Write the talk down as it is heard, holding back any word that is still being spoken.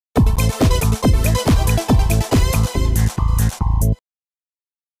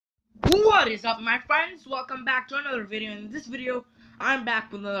What is up, my friends? Welcome back to another video. In this video, I'm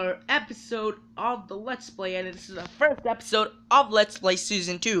back with another episode of the Let's Play, and this is the first episode of Let's Play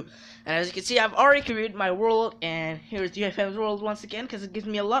Season 2. And as you can see, I've already created my world, and here's UFM's world once again, because it gives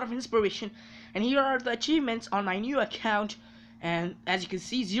me a lot of inspiration. And here are the achievements on my new account, and as you can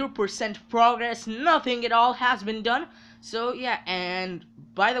see, 0% progress, nothing at all has been done. So yeah, and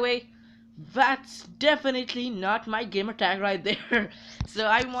by the way, that's definitely not my gamer tag right there. So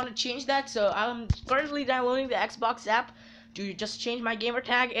I want to change that. So I'm currently downloading the Xbox app to just change my gamer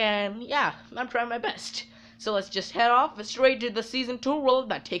tag, and yeah, I'm trying my best. So let's just head off straight to the Season 2 world.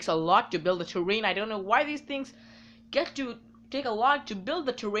 That takes a lot to build the terrain. I don't know why these things get to take a lot to build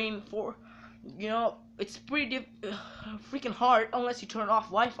the terrain for. You know, it's pretty freaking hard unless you turn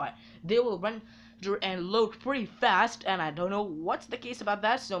off Wi-Fi. They will run and load pretty fast, and I don't know what's the case about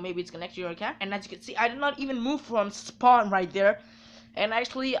that. So maybe it's connected to your account. And as you can see, I did not even move from spawn right there. And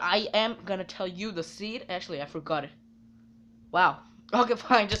actually, I am gonna tell you the seed. Actually, I forgot it. Wow. Okay,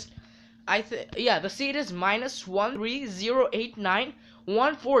 fine. Just yeah, the seed is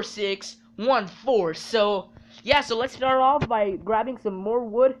 -13089146114. So yeah, so let's start off by grabbing some more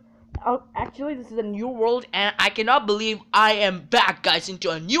wood. Actually, this is a new world, and I cannot believe I am back, guys,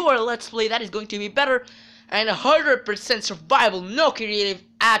 into a newer Let's Play that is going to be better and 100% survival, no creative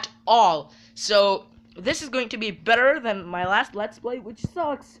at all. So this is going to be better than my last Let's Play, which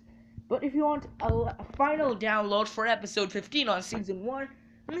sucks. But if you want a final download for episode 15 on Season 1,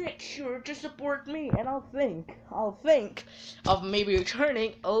 make sure to support me, and I'll think of maybe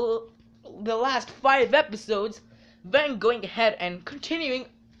returning the last 5 episodes, then going ahead and continuing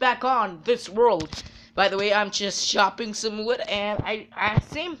back on this world. By the way, I'm just chopping some wood, and I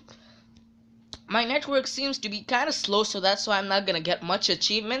seem my network seems to be kind of slow, so that's why I'm not gonna get much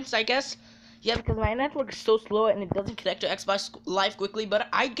achievements, I guess. Yeah, because my network is so slow and it doesn't connect to Xbox Live quickly, but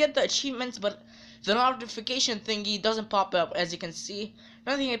I get the achievements, but the notification thingy doesn't pop up. As you can see,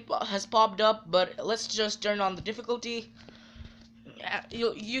 nothing has popped up, but let's just turn on the difficulty.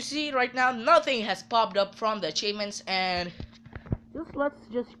 You see right now, nothing has popped up from the achievements, and let's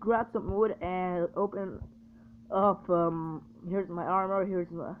just grab some wood and open up. Here's my armor.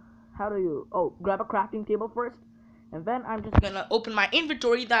 Here's my. How do you? Oh, grab a crafting table first, and then I'm just gonna open my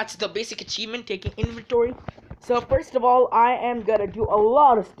inventory. That's the basic achievement, taking inventory. So first of all, I am gonna do a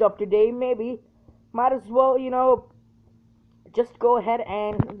lot of stuff today. Maybe might as well, just go ahead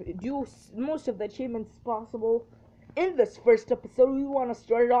and do most of the achievements possible. In this first episode, we want to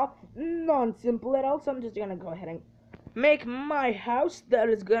start it off non-simple at all. So I'm just gonna go ahead and make my house that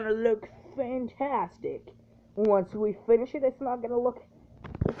is gonna look fantastic. Once we finish it, it's gonna look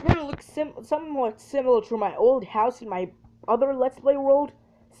somewhat similar to my old house in my other Let's Play world.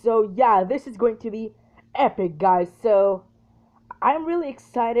 So yeah, this is going to be epic, guys. So I'm really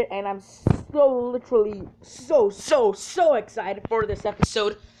excited, and I'm literally so excited for this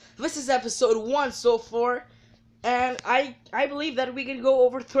episode. This is episode 1 so far, and I believe that we can go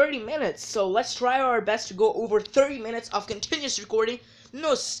over 30 minutes. So let's try our best to go over 30 minutes of continuous recording.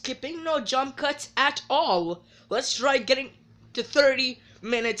 No skipping, no jump cuts at all. Let's try getting to 30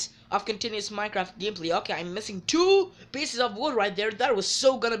 minutes of continuous Minecraft gameplay. Okay, I'm missing 2 pieces of wood right there. That was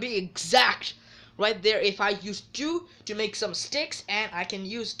so gonna be exact right there. If I use 2 to make some sticks, and I can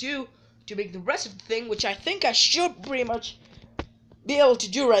use 2 to make the rest of the thing, which I think I should pretty much be able to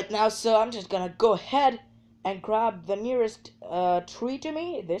do right now. So I'm just gonna go ahead and grab the nearest tree to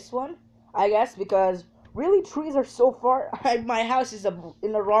me. This one, I guess, because really trees are so far. My house is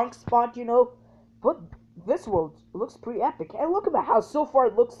in the wrong spot, but this world looks pretty epic. And look at my house. So far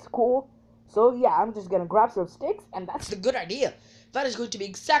it looks cool. So yeah, I'm just gonna grab some sticks, and that's the good idea. That is going to be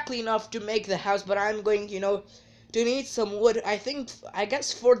exactly enough to make the house, but I'm going, to need some wood. I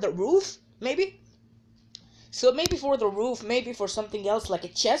guess for the roof, maybe? So maybe for the roof, maybe for something else like a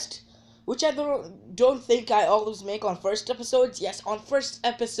chest, which I don't think I always make on first episodes. Yes, on first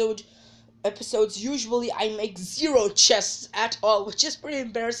episodes usually I make 0 chests at all, which is pretty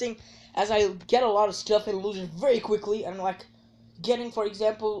embarrassing, as I get a lot of stuff and lose it very quickly. And like getting, for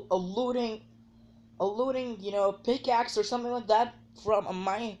example, a looting, pickaxe or something like that from a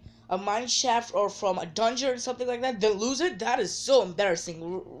mine shaft or from a dungeon or something like that, then lose it. That is so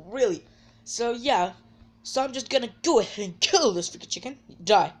embarrassing, really. So yeah, so I'm just gonna go ahead and kill this freaking chicken.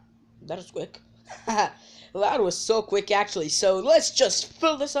 Die. That was quick. That was so quick, actually. So let's just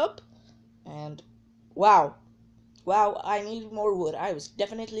fill this up. And wow, I need more wood. I was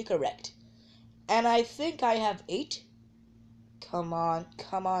definitely correct. And I think I have 8. Come on.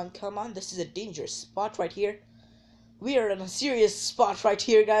 This is a dangerous spot right here. We are in a serious spot right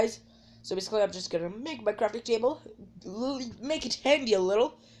here, guys. So basically, I'm just gonna make my crafting table, make it handy a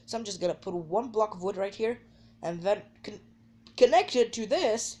little. So I'm just gonna put one block of wood right here, and then connect it to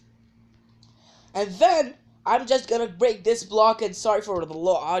this, and then I'm just gonna break this block. And sorry for the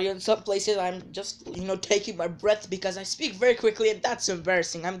low audio in some places. I'm just taking my breath because I speak very quickly, and that's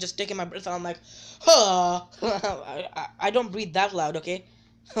embarrassing. I'm just taking my breath, and I'm like, huh. I don't breathe that loud, okay?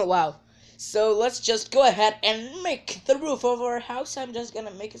 Wow. So let's just go ahead and make the roof of our house. I'm just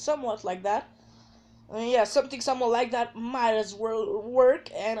gonna make it somewhat like that. Yeah, something somewhat like that might as well work.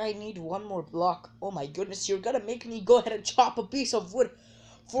 And I need one more block. Oh my goodness, you're gonna make me go ahead and chop a piece of wood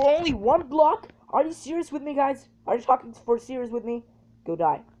for only one block? Are you serious with me, guys? Are you talking for serious with me? Go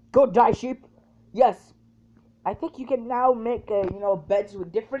die. Go die, sheep. Yes. I think you can now make beds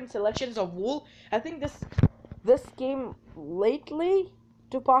with different selections of wool. I think this game lately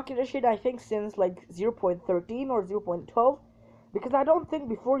to Pocket Edition, I think since like 0.13 or 0.12, because I don't think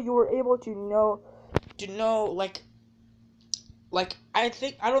before you were able to know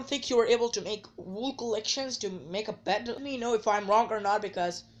I don't think you were able to make wool collections to make a bed. Let me know if I'm wrong or not,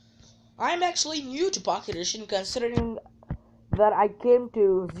 because I'm actually new to Pocket Edition, considering that I came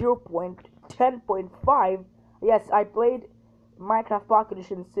to 0.10.5. Yes, I played Minecraft Pocket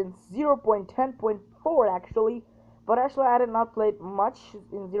Edition since 0.10.4 actually, but actually I did not play much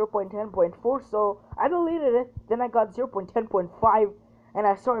in 0.10.4, so I deleted it. Then I got 0.10.5, and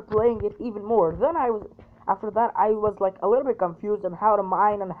I started playing it even more. Then after that I was like a little bit confused on how to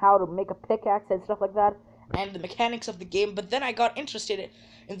mine and how to make a pickaxe and stuff like that, and the mechanics of the game. But then I got interested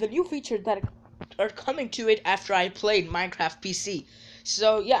in the new features that are coming to it after I played Minecraft PC.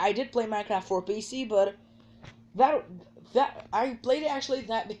 So yeah, I did play Minecraft for PC, but that I played it actually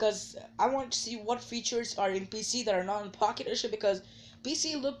that because I want to see what features are in PC that are not in Pocket Edition, because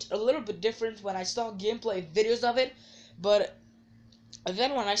PC looked a little bit different when I saw gameplay videos of it. But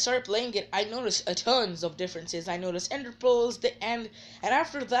then when I started playing it, I noticed a tons of differences. I noticed ender pearls, the end, and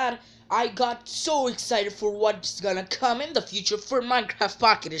after that, I got so excited for what's gonna come in the future for Minecraft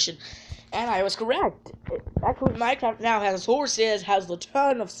Pocket Edition. And I was correct. Actually, Minecraft now has horses, has a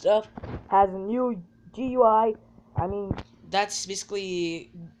ton of stuff, has a new GUI. I mean, that's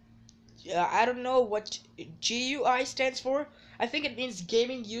basically I don't know what GUI stands for. I think it means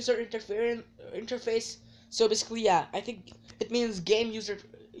gaming user interface. So basically, yeah, I think it means game user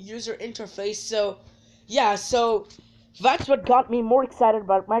interface. So yeah, so that's what got me more excited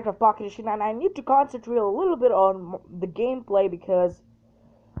about Minecraft Pocket Edition, and I need to concentrate a little bit on the gameplay, because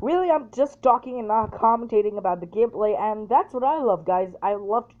really I'm just talking and not commentating about the gameplay, and that's what I love, guys. I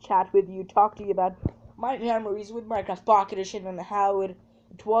love to chat with you, talk to you about my memories with Minecraft Pocket Edition and how it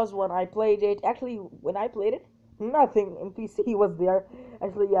was when I played it. Actually, when I played it, nothing in PC was there.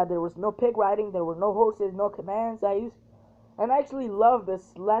 Actually, yeah, there was no pig riding, there were no horses, no commands I used. And I actually love the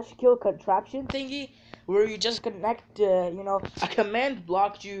slash kill contraption thingy, where you just connect, a command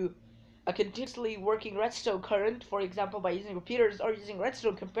block to a continuously working redstone current, for example, by using repeaters or using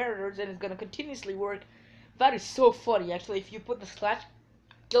redstone comparators, and it's gonna continuously work. That is so funny, actually. If you put the slash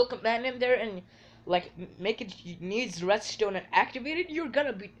kill command in there and like make it needs redstone and activate it, you're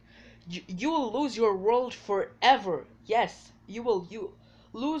gonna be you will lose your world forever. Yes, you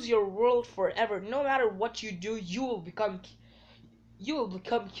lose your world forever. No matter what you do, you will become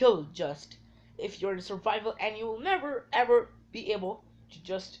killed just if you're in survival, and you will never ever be able to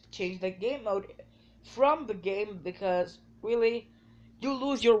just change the game mode from the game, because really you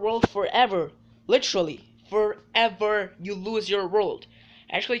lose your world forever. Literally forever, you lose your world.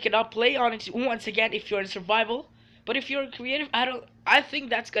 Actually, you cannot play on it once again if you're in survival, but if you're creative, I think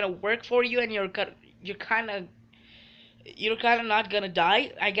that's gonna work for you, and you're kind of not gonna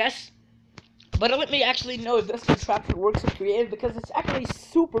die, I guess. But let me actually know if this contraption works in creative, because it's actually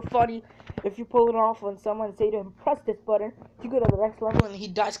super funny if you pull it off when someone say to him, press this button to go to the next level, and he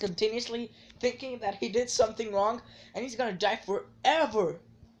dies continuously thinking that he did something wrong, and he's gonna die forever.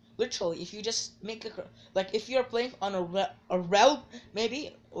 Literally, if you just make like if you're playing on a realm,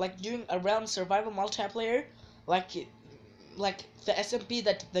 maybe like doing a realm survival multiplayer, like like the SMP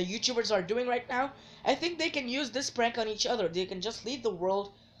that the YouTubers are doing right now, I think they can use this prank on each other. They can just leave the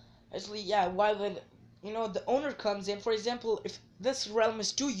world. Actually, yeah, while the owner comes in. For example, if this realm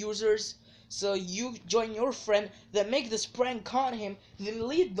is 2 users, so you join your friend, then make this prank on him, then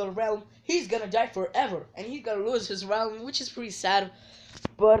leave the realm, he's gonna die forever, and he's gonna lose his realm, which is pretty sad.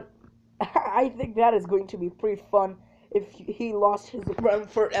 But I think that is going to be pretty fun if he lost his realm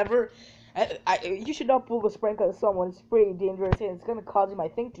forever. You should not pull this prank on someone. It's pretty dangerous, and it's gonna cause him, I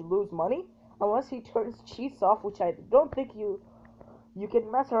think, to lose money unless he turns cheats off, which I don't think you can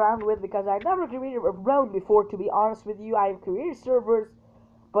mess around with, because I've never created a realm before, to be honest with you. I've created servers,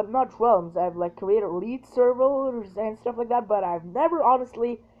 but not realms. I've like created lead servers and stuff like that, but I've never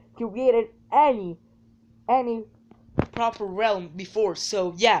honestly created any proper realm before.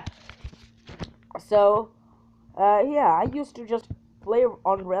 So yeah, so yeah, I used to just play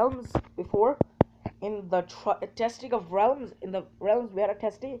on realms before in the testing of realms, in the realms beta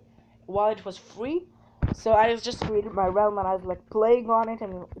testing while it was free. So I was just created my realm and I was like playing on it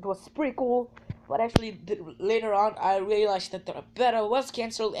and it was pretty cool. But actually later on I realized that the beta was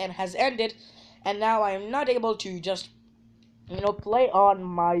cancelled and has ended, and now I am not able to just play on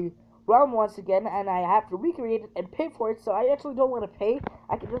my realm once again, and I have to recreate it and pay for it. So I actually don't want to pay.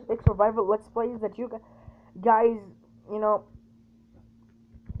 I can just make survival let's plays that you guys, you know,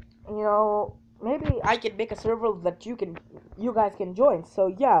 maybe I can make a server that you guys can join.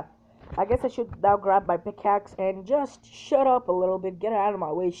 So yeah, I guess I should now grab my pickaxe and just shut up a little bit. Get out of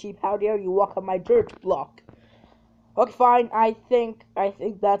my way, sheep. How dare you walk on my dirt block? Okay, fine. I think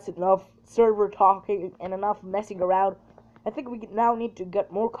that's enough server talking and enough messing around. I think we now need to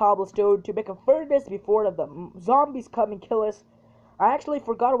get more cobblestone to make a furnace before the zombies come and kill us. I actually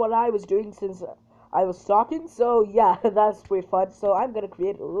forgot what I was doing since I was talking, so yeah, that's pretty fun. So I'm gonna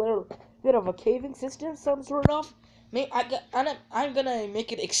create a little bit of a caving system, some sort of. I'm gonna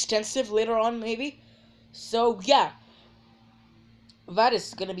make it extensive later on, maybe. So yeah, that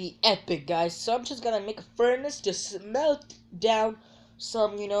is gonna be epic, guys. So I'm just gonna make a furnace to smelt down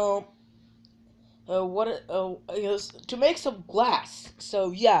some, to make some glass.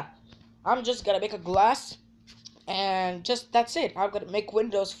 So yeah, I'm just gonna make a glass, and just that's it. I'm gonna make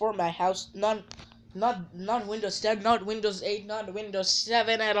windows for my house. Not Windows 10, not Windows 8, not Windows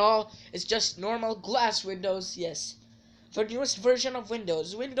 7 at all. It's just normal glass windows. Yes, the newest version of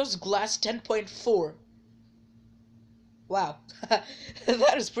Windows Glass 10.4. Wow,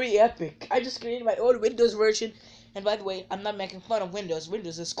 that is pretty epic. I just created my own Windows version, and by the way, I'm not making fun of Windows.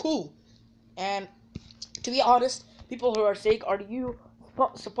 Windows is cool, and to be honest, people who are saying, "Are you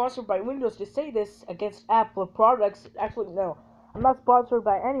sponsored by Windows?" to say this against Apple products, actually no. I'm not sponsored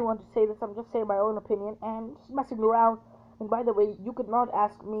by anyone to say this. I'm just saying my own opinion and just messing around. And by the way, you could not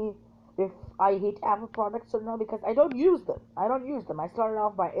ask me if I hate Apple products or not because I don't use them. I don't use them. I started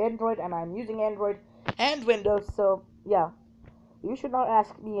off by Android and I'm using Android and Windows. So yeah, you should not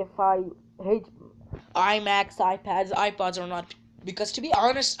ask me if I hate iMacs, iPads, iPods or not. Because to be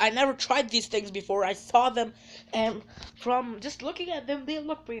honest, I never tried these things before. I saw them, and from just looking at them, they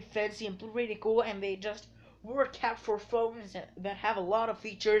look pretty fancy and pretty cool, and they just work out for phones that have a lot of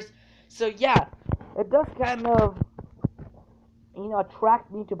features. So yeah, it does kind of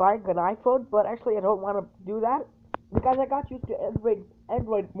attract me to buying an iPhone, but actually I don't want to do that because I got used to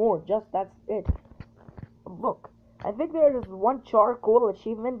Android more. Just that's it. Look, I think there is one charcoal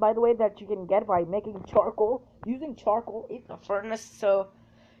achievement, by the way, that you can get by making charcoal, using charcoal in the furnace. So,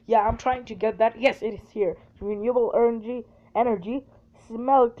 yeah, I'm trying to get that. Yes, it is here. Renewable energy.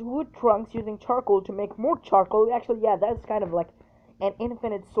 Smelt wood trunks using charcoal to make more charcoal. Actually, yeah, that's kind of like an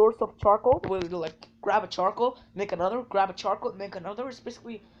infinite source of charcoal. Where you like grab a charcoal, make another, grab a charcoal, make another. It's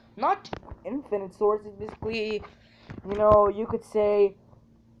basically not infinite source. It's basically, you could say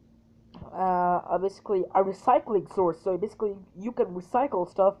basically a recycling source. So basically, you can recycle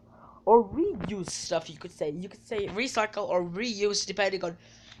stuff or reuse stuff. You could say recycle or reuse depending on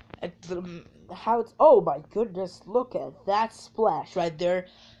how it's. Oh my goodness! Look at that splash right there.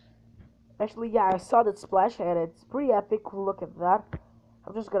 Actually, yeah, I saw that splash and it's pretty epic. Look at that.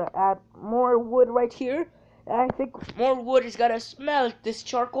 I'm just gonna add more wood right here. And I think more wood is gonna smelt this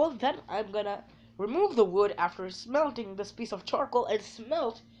charcoal. Then I'm gonna remove the wood after smelting this piece of charcoal and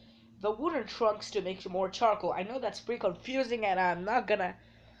smelt the wooden trunks to make more charcoal. I know that's pretty confusing, and I'm not gonna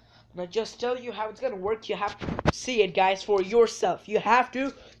just tell you how it's gonna work. You have to see it, guys, for yourself. You have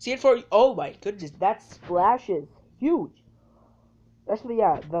to see it for. Oh my goodness, that splash is huge. Actually,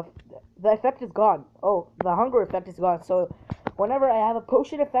 yeah, the effect is gone. Oh, the hunger effect is gone. So, whenever I have a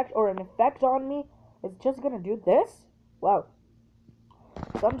potion effect or an effect on me, it's just gonna do this. Wow.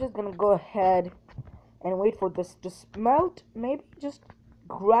 So I'm just gonna go ahead and wait for this to smelt. Maybe just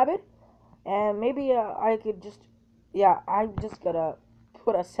grab it. And maybe I could just, yeah, I'm just gonna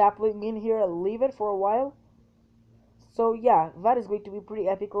put a sapling in here and leave it for a while. So yeah, that is going to be pretty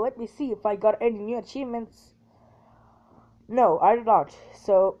epic. Let me see if I got any new achievements. No, I did not.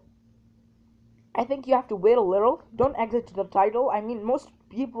 So I think you have to wait a little. Don't exit to the title. I mean, most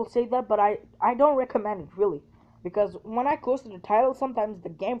people say that, but I don't recommend it really. Because when I close to the title, sometimes the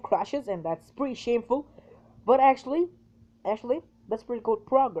game crashes, and that's pretty shameful. But actually, that's pretty good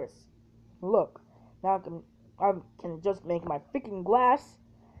progress. Look, now I can just make my freaking glass,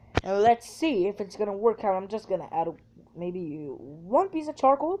 and let's see if it's gonna work out. I'm just gonna add maybe one piece of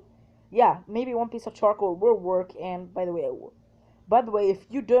charcoal. Yeah, maybe one piece of charcoal will work. And by the way, if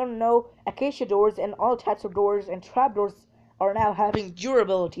you don't know, acacia doors and all types of doors and trapdoors are now having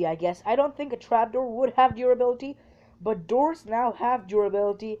durability, I guess. I don't think a trapdoor would have durability, but doors now have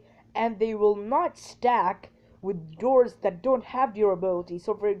durability, and they will not stack with doors that don't have durability.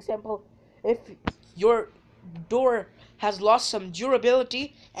 So, for example, if your door has lost some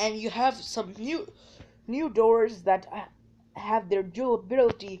durability and you have some new doors that have their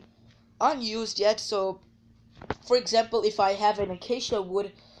durability unused yet, so for example, if I have an acacia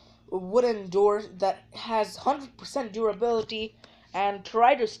wooden door that has 100% durability and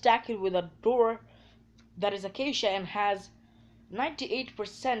try to stack it with a door that is acacia and has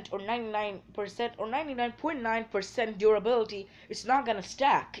 98% or 99% or 99.9% durability, it's not gonna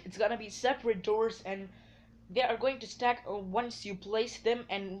stack. It's gonna be separate doors, and they are going to stack once you place them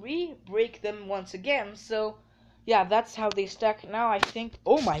and re-break them once again. So yeah, that's how they stack now, I think.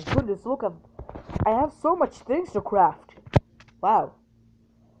 Oh my goodness, look at, I have so much things to craft. Wow,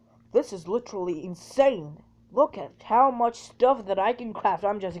 this is literally insane. Look at how much stuff that I can craft.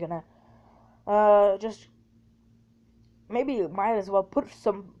 I'm just gonna just maybe might as well put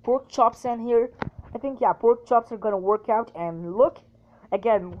some pork chops in here. I think, yeah, pork chops are gonna work out. And look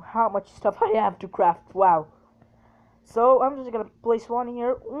again how much stuff I have to craft. Wow. So I'm just gonna place one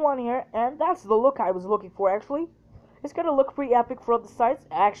here, and that's the look I was looking for. Actually, it's gonna look pretty epic from the sides.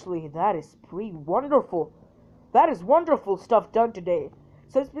 Actually, that is pretty wonderful. That is wonderful stuff done today.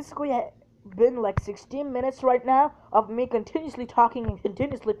 So it's basically been like 16 minutes right now of me continuously talking and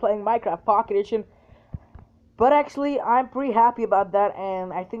continuously playing Minecraft Pocket Edition. But actually, I'm pretty happy about that,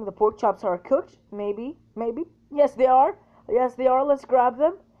 and I think the pork chops are cooked. Maybe. Yes, they are. Yes, they are. Let's grab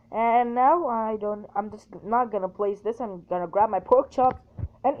them. And now I'm just not gonna place this. I'm gonna grab my pork chops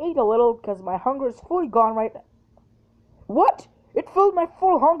and eat a little because my hunger is fully gone right now. What? It filled my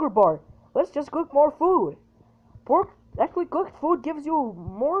full hunger bar. Let's just cook more food. Pork, actually, cooked food gives you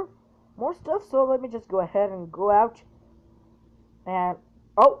more stuff. So let me just go ahead and go out. And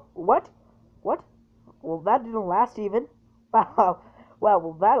oh, what? Well, that didn't last even. Wow.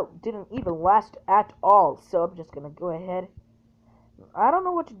 Well, that didn't even last at all. So I'm just gonna go ahead. I don't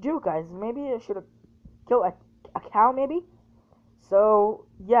know what to do, guys. Maybe I should kill a cow, maybe? So,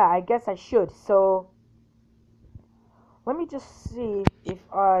 yeah, I guess I should. So, let me just see if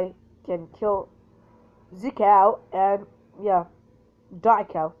I can kill the cow. And, yeah, die,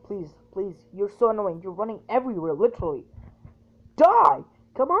 cow. Please. You're so annoying. You're running everywhere, literally. Die!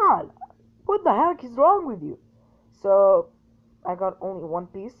 Come on! What the heck is wrong with you? So, I got only one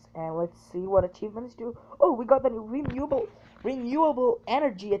piece, and let's see what achievements do. Oh, we got the renewable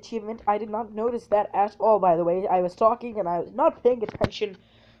energy achievement. I did not notice that at all, by the way. I was talking and I was not paying attention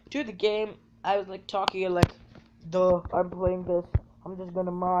to the game. I was like talking and like, duh, I'm playing this. I'm just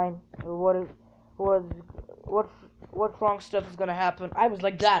gonna mine. What what wrong stuff is gonna happen? I was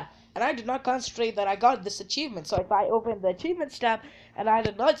like that, and I did not concentrate that I got this achievement. So if I open the achievements tab and I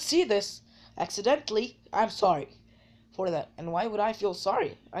did not see this accidentally, I'm sorry for that. And why would I feel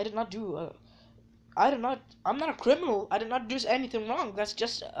sorry? I did not do. I'm not a criminal. I did not do anything wrong. That's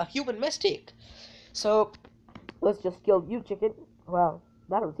just a human mistake. So let's just kill you, chicken. Well,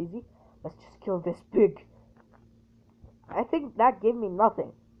 that was easy. Let's just kill this pig. I think that gave me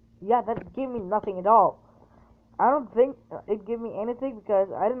nothing. Yeah, that gave me nothing at all. I don't think it gave me anything because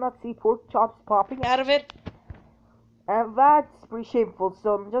I did not see pork chops popping out of it. And that's pretty shameful.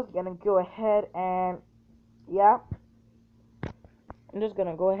 So I'm just gonna go ahead and, yeah, I'm just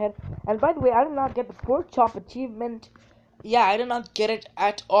gonna go ahead. And by the way, I did not get the pork chop achievement. Yeah, I did not get it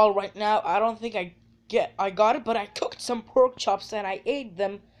at all right now. I don't think I got it, but I cooked some pork chops and I ate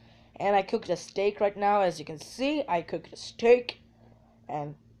them. And I cooked a steak right now, as you can see. I cooked a steak,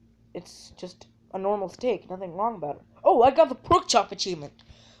 and it's just a normal steak. Nothing wrong about it. Oh, I got the pork chop achievement.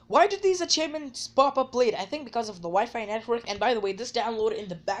 Why did these achievements pop up late? I think because of the Wi-Fi network. And by the way, this download in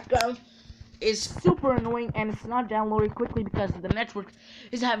the background is super annoying, and it's not downloading quickly because the network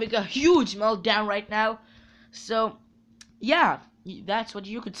is having a huge meltdown right now. So, yeah, that's what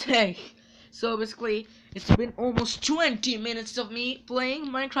you could say. So basically, it's been almost 20 minutes of me playing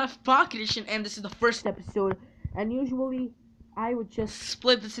Minecraft Pocket Edition, and this is the first episode. And usually, I would just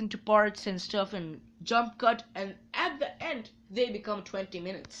split this into parts and stuff and jump cut, and at the end, they become 20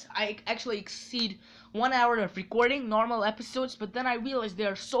 minutes. I actually exceed 1 hour of recording normal episodes, but then I realized they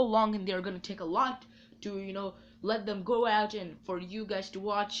are so long and they are gonna take a lot to, let them go out and for you guys to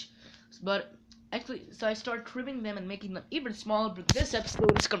watch. But actually, so I start trimming them and making them even smaller, but this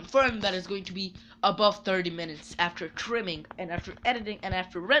episode is confirmed that it's going to be above 30 minutes after trimming and after editing and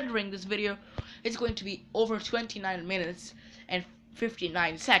after rendering this video. it's going to be over 29 minutes and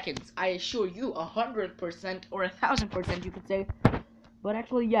 59 seconds. I assure you, 100% or 1,000% you could say. But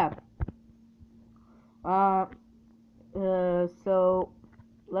actually, yeah. Uh, so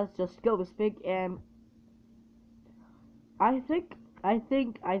let's just go with pig, and I think, I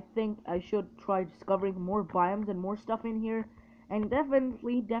think I should try discovering more biomes and more stuff in here. And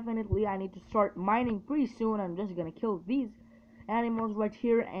definitely, I need to start mining pretty soon. I'm just gonna kill these animals right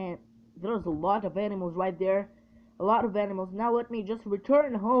here, and there's a lot of animals right there. A lot of animals. Now let me just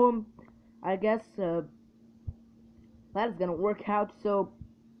return home. I guess that is gonna work out. So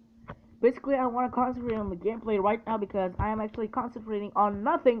basically, I want to concentrate on the gameplay right now because I am actually concentrating on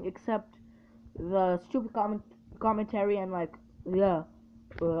nothing except the stupid commentary and like, yeah,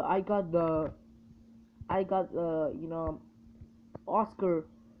 I got the Oscar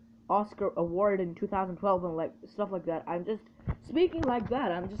Oscar award in 2012 and like stuff like that. I'm just speaking like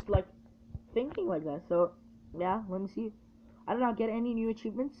that. I'm just like thinking like that. So yeah, let me see. I did not get any new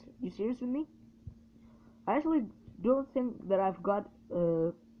achievements. You serious with me? I actually don't think that I've got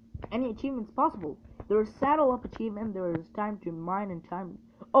any achievements possible. There's saddle up achievement. There's time to mine and time.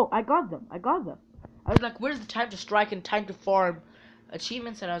 Oh, I got them. I got them. I was like, where's the time to strike and time to farm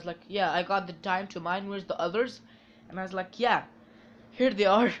achievements? And I was like, yeah, I got the time to mine. Where's the others? And I was like, yeah, here they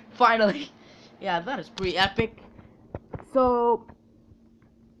are. Finally. Yeah, that is pretty epic. So,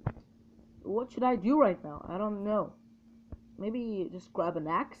 what should I do right now? I don't know. Maybe just grab an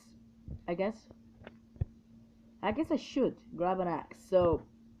axe, I guess. I guess I should grab an axe. So,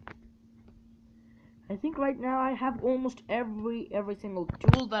 I think right now I have almost every single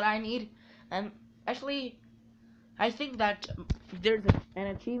tool that I need. And actually, I think that there's an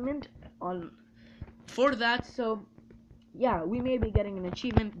achievement on for that. So, yeah, we may be getting an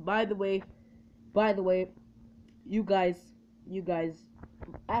achievement. By the way, you guys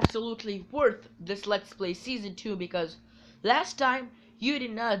absolutely worth this Let's Play Season 2 because last time you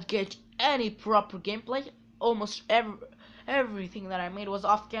did not get any proper gameplay. Almost everything that I made was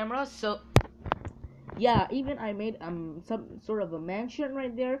off camera. So yeah, even I made some sort of a mansion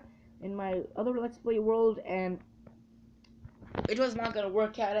right there in my other Let's Play world, and it was not gonna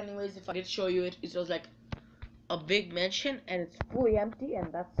work out anyways. If I did show you it, it was like a big mansion and it's fully empty,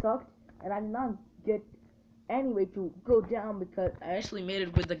 and that sucked. And I did not get any way to go down because I actually made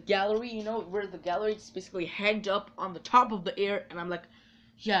it with the gallery. You know where the gallery is basically hanged up on the top of the air, and I'm like,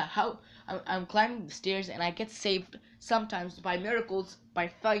 yeah, how I'm climbing the stairs, and I get saved sometimes by miracles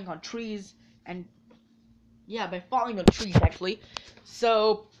by falling on trees, and yeah, by falling on trees actually.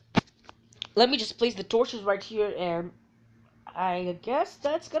 So let me just place the torches right here, and I guess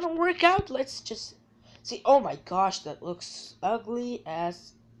that's gonna work out. Let's just see. Oh my gosh, that looks ugly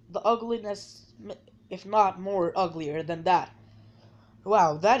as the ugliness, if not more uglier than that.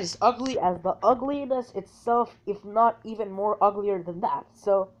 Wow, that is ugly as the ugliness itself, if not even more uglier than that.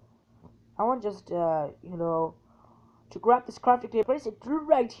 So I want just to grab this crafting table, place it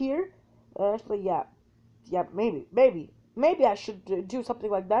right here. Actually, yeah, maybe I should do something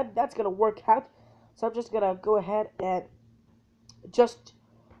like that. That's gonna work out. So I'm just gonna go ahead and just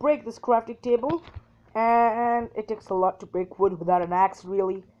break this crafting table, and it takes a lot to break wood without an axe,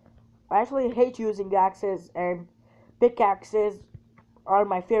 really. I actually hate using axes, and pickaxes are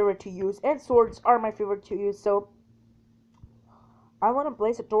my favorite to use, and swords are my favorite to use. So I want to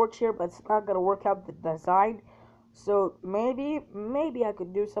place a torch here, but it's not gonna work out the design. So maybe I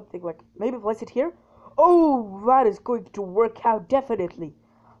could do something like maybe place it here. Oh, that is going to work out definitely.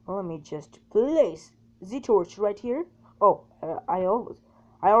 Let me just place the torch right here. Oh, I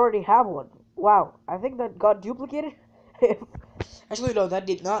already have one. Wow, I think that got duplicated. Actually, no, that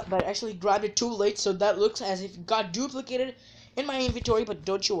did not. But I actually grabbed it too late, so that looks as if it got duplicated in my inventory. But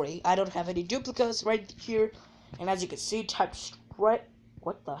don't you worry, I don't have any duplicates right here. And as you can see, type straight.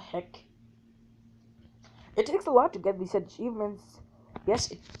 What the heck? It takes a lot to get these achievements.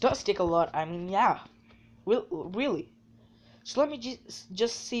 Yes, it does take a lot. I mean, yeah, really. So let me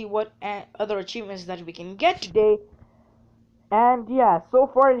just see what other achievements that we can get today. And yeah, so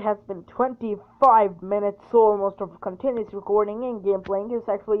far it has been 25 minutes, so almost of continuous recording and gameplaying. It's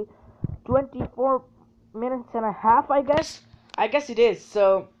actually 24 minutes and a half, I guess. I guess it is.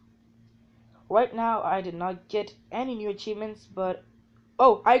 So right now I did not get any new achievements, but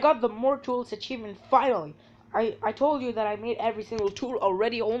oh, I got the more tools achievement finally. I told you that I made every single tool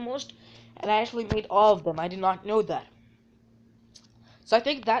already almost, and I actually made all of them. I did not know that. So I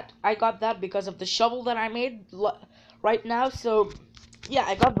think that I got that because of the shovel that I made right now. So yeah,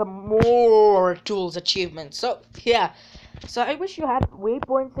 I got the more tools achievement. So yeah, so I wish you had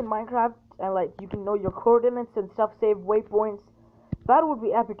waypoints in Minecraft, and like you can know your coordinates and stuff, save waypoints. That would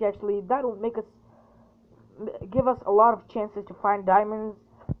be epic actually. That would make us give us a lot of chances to find diamonds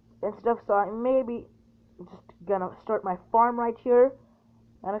and stuff. So I maybe just gonna start my farm right here.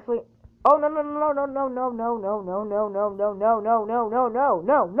 And actually, oh no no no no no no no no no no no no no no no no no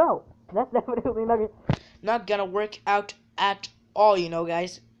no no. That's definitely not gonna work out at all, you know,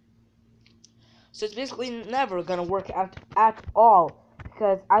 guys. So it's basically never gonna work out at all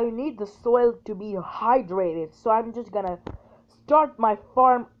because I need the soil to be hydrated. So I'm just gonna start my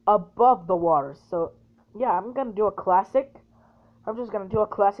farm above the water. So yeah, I'm gonna do a classic. I'm just gonna do a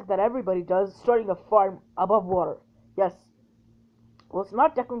classic that everybody does, starting a farm above water. Yes. Well, it's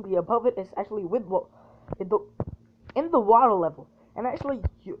not technically above it. It's actually with in the in the water level. And actually,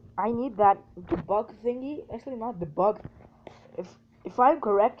 I need that debug thingy. Actually, not debug. If if I'm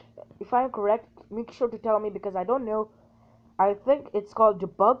correct, make sure to tell me because I don't know. I think it's called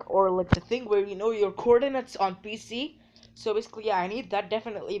debug or like the thing where you know your coordinates on PC. So basically, yeah, I need that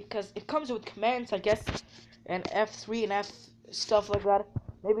definitely because it comes with commands, I guess, and F3 and F stuff like that.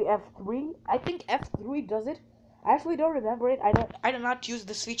 Maybe F3. I think F3 does it. I actually don't remember it. I do not use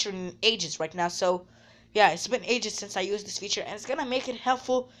this feature in ages right now. So yeah, it's been ages since I used this feature, and it's gonna make it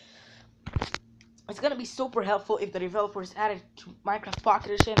helpful. It's gonna be super helpful if the developers add it to Minecraft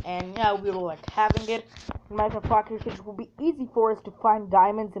Pocket Edition, and yeah, we will like having it in Minecraft Pocket Edition. It will be easy for us to find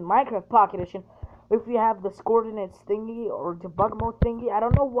diamonds in Minecraft Pocket Edition if we have this coordinates thingy or debug mode thingy. I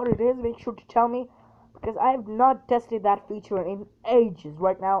don't know what it is. Make sure to tell me because I have not tested that feature in ages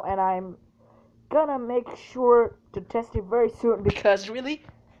right now, and I'm gonna make sure to test it very soon because really,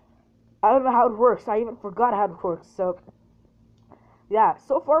 I don't know how it works. I even forgot how it works. So yeah,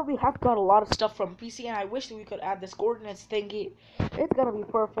 so far we have got a lot of stuff from PC, and I wish that we could add this coordinates thingy. It's gonna be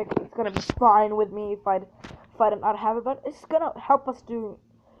perfect. It's gonna be fine with me if I do not have it, but it's gonna help us to,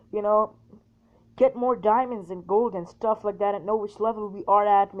 you know, get more diamonds and gold and stuff like that, and know which level we are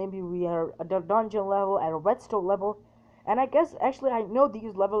at. Maybe we are at a dungeon level, at a redstone level, and I guess actually I know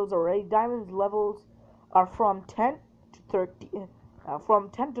these levels already. Diamonds levels are from 10 to 13, from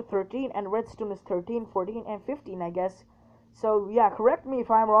 10 to 13, and redstone is 13, 14, and 15, I guess. So yeah, correct me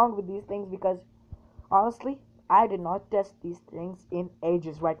if I'm wrong with these things because honestly, I did not test these things in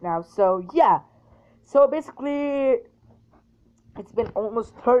ages right now. So yeah, so basically, it's been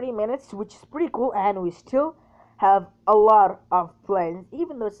almost 30 minutes, which is pretty cool, and we still have a lot of plans.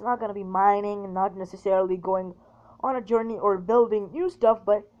 Even though it's not gonna be mining, not necessarily going on a journey or building new stuff,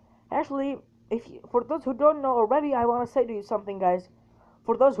 but actually, for those who don't know already, I want to say to you something, guys.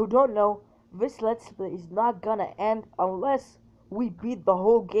 For those who don't know, this Let's Play is not gonna end unless we beat the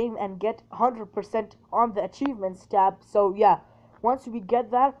whole game and get 100% on the achievements tab. So yeah, once we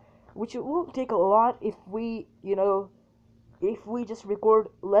get that, which it will take a lot if we, if we just record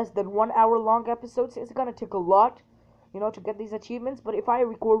less than 1 hour long episodes, it's gonna take a lot, to get these achievements. But if I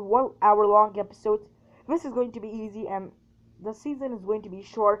record 1 hour long episodes, this is going to be easy, and the season is going to be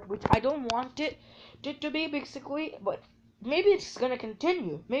short, which I don't want it to be basically, but maybe it's gonna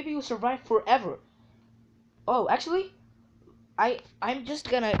continue. Maybe you survive forever. Oh, actually, I'm just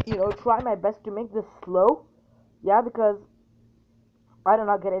gonna try my best to make this slow. Yeah, because I did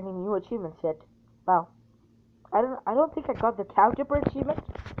not get any new achievements yet. Wow, I don't think I got the cow dipper achievement.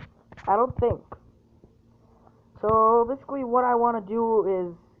 I don't think. So basically, what I want to do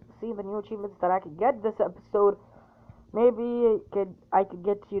is see the new achievements that I could get this episode. Maybe I could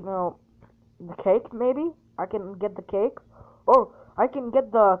get the cake. Maybe I can get the cake, or I can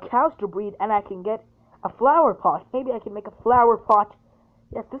get the cows to breed, and I can get a flower pot. Maybe I can make a flower pot.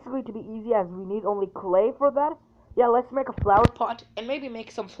 Yes, this is going to be easy as we need only clay for that. Yeah, let's make a flower pot and maybe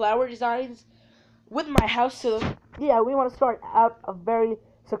make some flower designs with my house. So yeah, we want to start out a very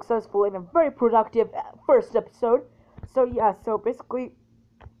successful and a very productive first episode. So yeah, so basically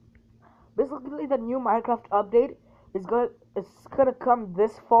the new Minecraft update is gonna come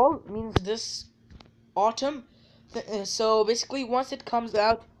this fall, means this autumn. So basically, once it comes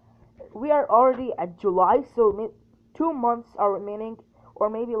out, we are already at July, so 2 months are remaining, or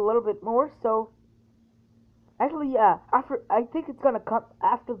maybe a little bit more. So actually, yeah, after I think it's gonna come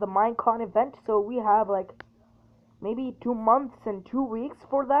after the Minecon event, so we have like maybe 2 months and 2 weeks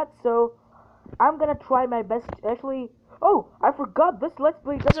for that. So I'm gonna try my best. Actually, oh, I forgot this Let's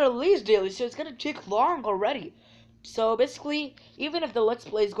Play doesn't release daily, so it's gonna take long already. So basically, even if the Let's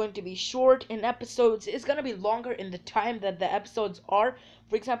Play is going to be short in episodes, it's gonna be longer in the time that the episodes are.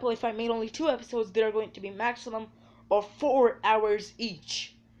 For example, if I made only 2 episodes, they're going to be maximum of 4 hours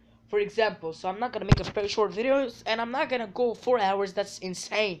each. For example, so I'm not gonna make a very short videos, and I'm not gonna go 4 hours. That's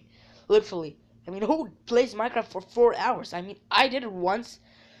insane, literally. I mean, who plays Minecraft for 4 hours? I mean, I did it once,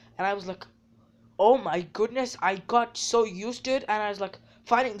 and I was like, oh my goodness, I got so used to it, and I was like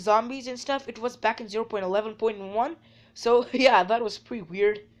fighting zombies and stuff. It was back in 0.11.1, so yeah, that was pretty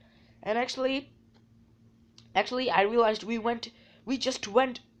weird. And actually, I realized we just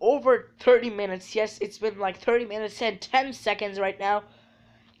went over 30 minutes. Yes, it's been like 30 minutes and 10 seconds right now.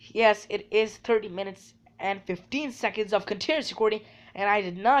 Yes, it is 30 minutes and 15 seconds of continuous recording, and I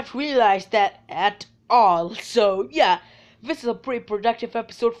did not realize that at all. So, yeah, this is a pretty productive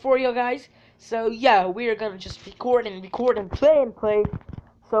episode for you guys. So, yeah, we are gonna just record and record and play and play.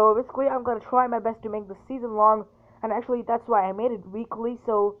 So, basically, I'm gonna try my best to make the season long, and actually, that's why I made it weekly,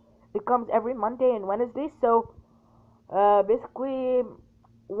 so it comes every Monday and Wednesday. So, basically,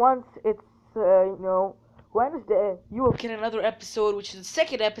 once it's, Wednesday, you will get another episode, which is the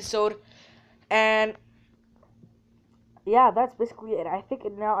second episode, and yeah, that's basically it. I think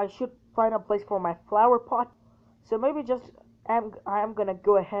now I should find a place for my flower pot. So maybe just I'm gonna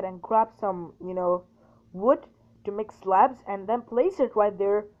go ahead and grab some wood to make slabs and then place it right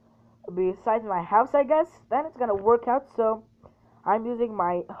there beside my house. I guess then it's gonna work out. So I'm using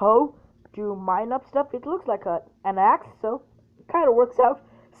my hoe to mine up stuff. It looks like an axe, so it kind of works out.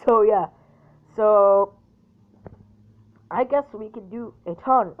 So yeah, so I guess we can do a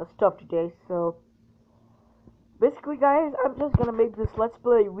ton of stuff today. So basically, guys, I'm just gonna make this Let's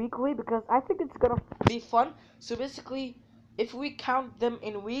Play weekly because I think it's gonna be fun. So basically, if we count them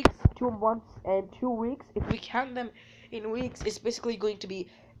in weeks, 2 months and 2 weeks, if we count them in weeks, it's basically going to be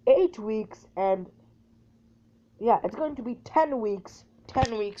 8 weeks, and yeah, it's going to be 10 weeks.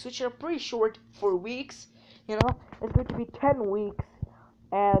 10 weeks, which are pretty short for weeks, it's going to be 10 weeks,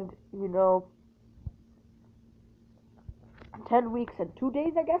 and 10 weeks and 2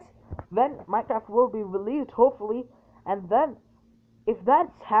 days, I guess. Then Minecraft will be released, hopefully, and then if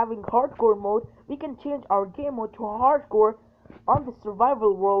that's having hardcore mode, we can change our game mode to hardcore on the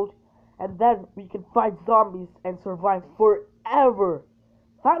survival world, and then we can fight zombies and survive forever.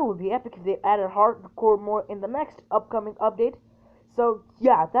 That would be epic if they added hardcore mode in the next upcoming update. So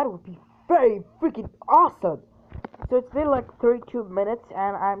yeah, that would be very freaking awesome. So it's been like 32 minutes,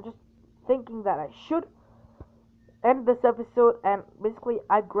 and I'm just thinking that I should end this episode, and basically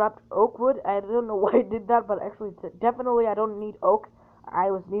I grabbed oak wood. I don't know why I did that, but actually definitely I don't need oak.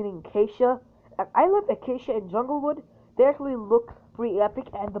 I was needing acacia. I love acacia and jungle wood. They actually look pretty epic,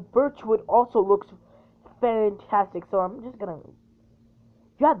 and the birch wood also looks fantastic. So I'm just gonna,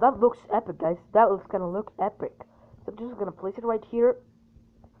 yeah, that looks epic, guys. That looks gonna look epic. So I'm just gonna place it right here.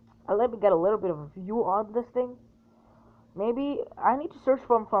 Let me get a little bit of a view on this thing. Maybe I need to search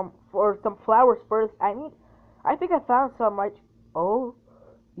for some flowers first. I think I found some right. Oh,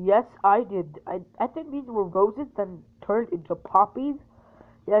 yes, I did. I think these were roses then turned into poppies.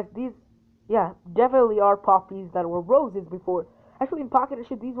 Yes, these, yeah, definitely are poppies that were roses before. Actually, in Pocket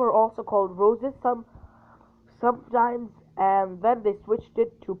Edition, these were also called roses sometimes, and then they switched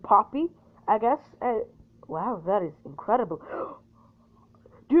it to poppy, I guess. Wow, that is incredible.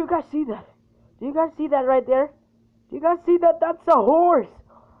 Do you guys see that? Do you guys see that right there? Do you guys see that? That's a horse!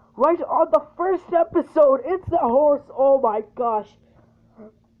 Right on the first episode, it's a horse. Oh my gosh.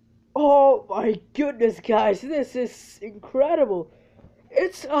 Oh my goodness, guys. This is incredible.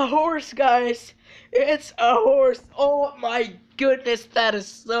 It's a horse, guys. It's a horse. Oh my goodness, that is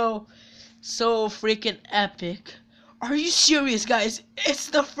so freaking epic. Are you serious, guys? It's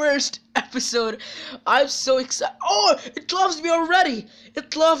the first episode. I'm so excited. Oh, it loves me already.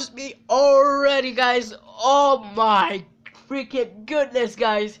 It loves me already, guys. Oh my freaking goodness,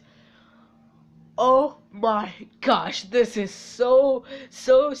 guys. Oh my gosh, this is so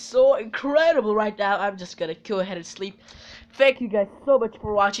incredible right now. I'm just gonna go ahead and sleep. Thank you guys so much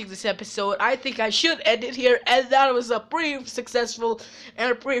for watching this episode. I think I should end it here, and that was a pretty successful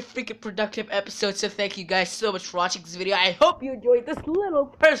and a pretty freaking productive episode. So thank you guys so much for watching this video. I hope you enjoyed this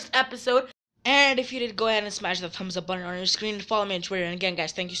little first episode. And if you did, go ahead and smash the thumbs up button on your screen and follow me on Twitter. And again,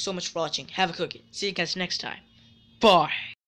 guys, thank you so much for watching. Have a cookie. See you guys next time. Bye.